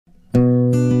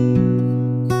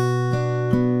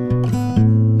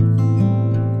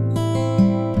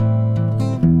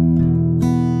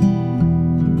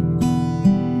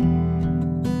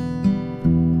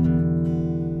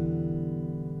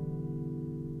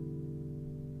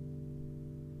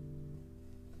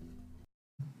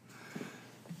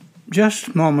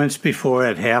Just moments before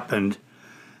it happened,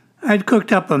 I'd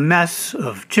cooked up a mess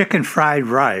of chicken fried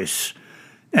rice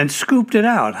and scooped it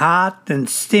out hot and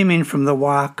steaming from the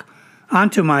wok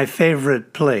onto my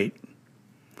favorite plate.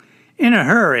 In a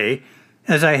hurry,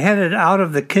 as I headed out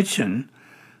of the kitchen,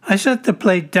 I set the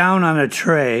plate down on a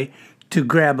tray to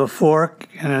grab a fork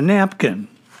and a napkin.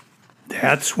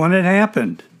 That's when it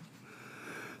happened.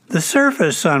 The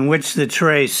surface on which the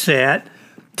tray sat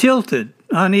tilted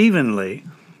unevenly.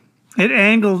 It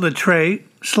angled the tray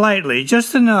slightly,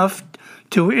 just enough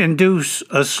to induce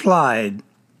a slide.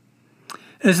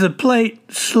 As the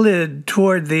plate slid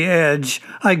toward the edge,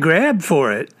 I grabbed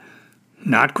for it.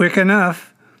 Not quick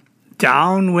enough.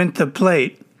 Down went the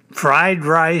plate, fried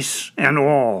rice and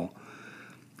all.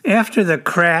 After the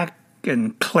crack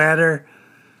and clatter,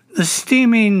 the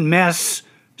steaming mess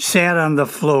sat on the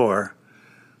floor.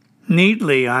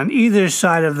 Neatly on either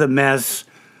side of the mess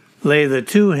lay the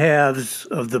two halves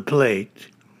of the plate.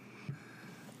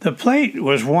 The plate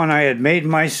was one I had made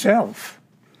myself.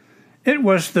 It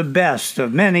was the best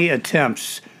of many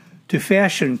attempts to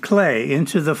fashion clay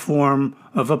into the form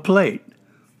of a plate.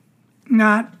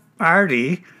 Not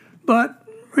arty, but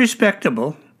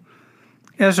respectable.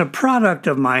 As a product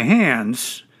of my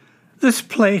hands, this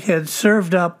plate had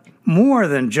served up more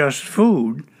than just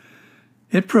food.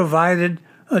 It provided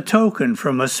a token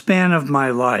from a span of my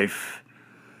life.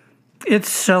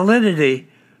 Its solidity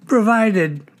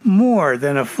provided more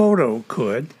than a photo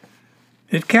could.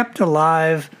 It kept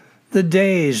alive the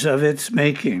days of its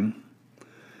making.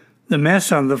 The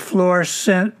mess on the floor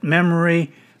sent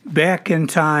memory back in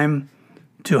time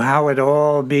to how it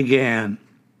all began.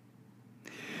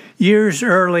 Years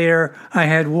earlier, I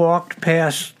had walked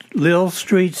past Lil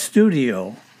Street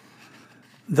Studio.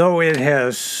 Though it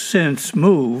has since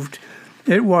moved,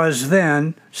 it was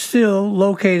then still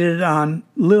located on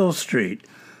Lil Street,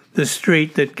 the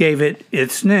street that gave it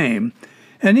its name,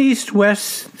 an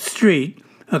east-west street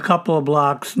a couple of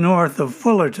blocks north of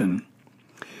Fullerton.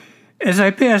 As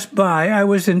I passed by, I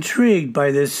was intrigued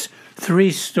by this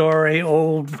 3-story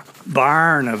old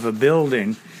barn of a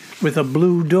building with a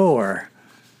blue door.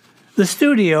 The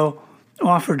studio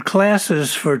offered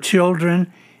classes for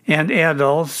children and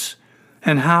adults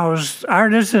and housed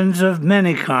artisans of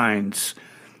many kinds,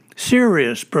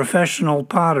 serious professional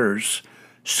potters,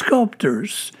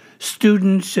 sculptors,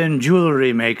 students, and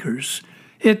jewelry makers.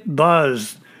 It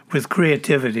buzzed with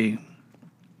creativity.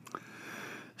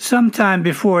 Sometime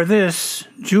before this,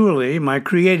 Julie, my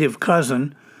creative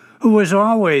cousin, who was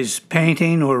always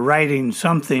painting or writing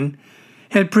something,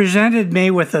 had presented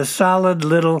me with a solid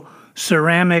little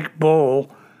ceramic bowl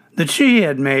that she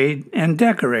had made and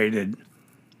decorated.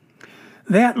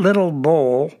 That little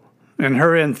bowl and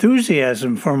her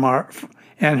enthusiasm for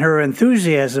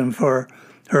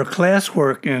her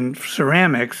classwork in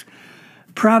ceramics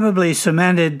probably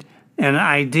cemented an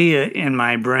idea in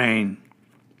my brain.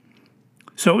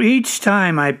 So each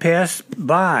time I passed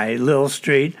by Lil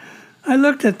Street, I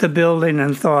looked at the building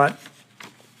and thought,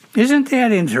 isn't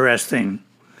that interesting?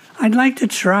 I'd like to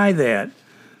try that.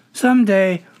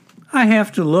 Someday I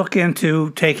have to look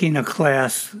into taking a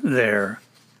class there.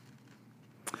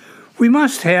 We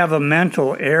must have a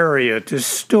mental area to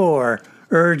store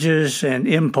urges and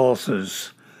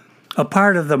impulses, a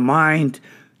part of the mind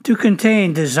to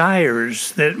contain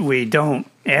desires that we don't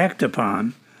act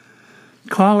upon.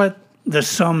 Call it the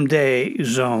someday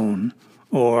zone,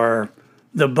 or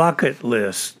the bucket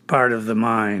list part of the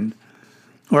mind,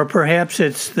 or perhaps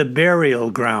it's the burial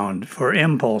ground for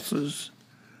impulses.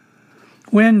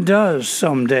 When does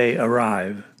someday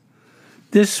arrive?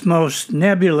 This most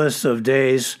nebulous of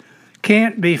days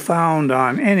can't be found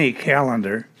on any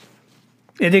calendar.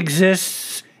 It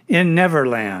exists in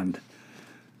Neverland.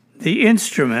 The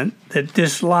instrument that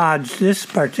dislodged this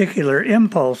particular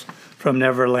impulse from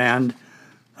Neverland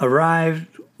arrived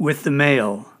with the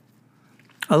mail.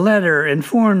 A letter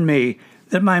informed me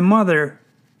that my mother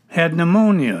had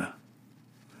pneumonia.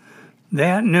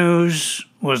 That news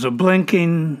was a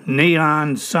blinking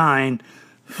neon sign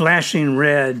flashing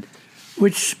red,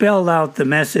 which spelled out the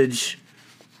message,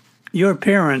 "Your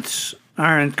parents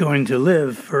aren't going to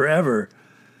live forever.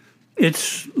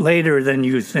 It's later than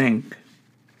you think."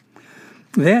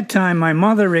 That time my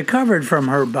mother recovered from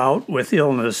her bout with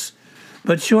illness,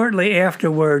 but shortly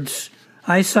afterwards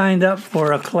I signed up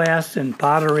for a class in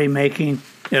pottery making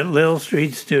at Lil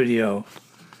Street Studio.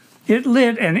 It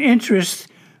lit an interest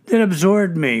that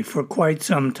absorbed me for quite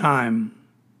some time.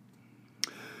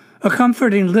 A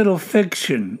comforting little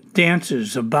fiction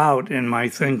dances about in my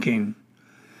thinking.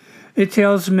 It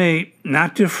tells me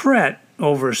not to fret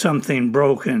over something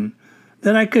broken,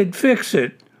 that I could fix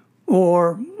it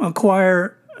or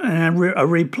acquire a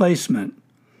replacement.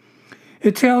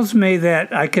 It tells me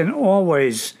that I can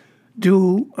always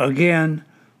do again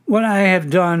what I have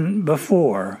done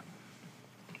before.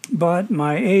 But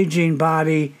my aging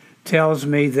body tells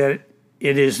me that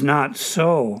it is not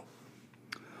so.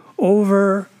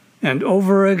 Over and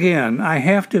over again, I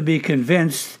have to be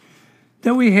convinced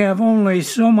that we have only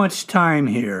so much time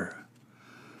here.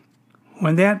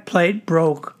 When that plate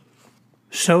broke,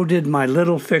 so did my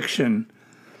little fiction.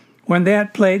 When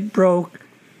that plate broke,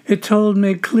 it told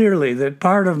me clearly that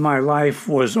part of my life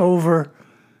was over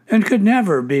and could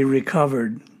never be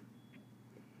recovered.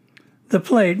 The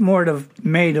plate,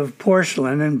 made of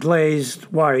porcelain and glazed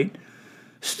white,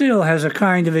 still has a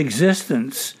kind of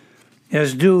existence,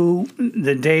 as do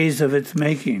the days of its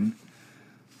making.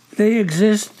 They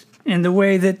exist in the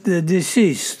way that the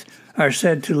deceased are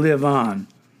said to live on,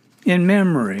 in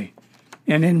memory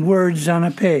and in words on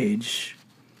a page.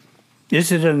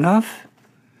 Is it enough?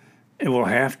 It will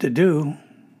have to do.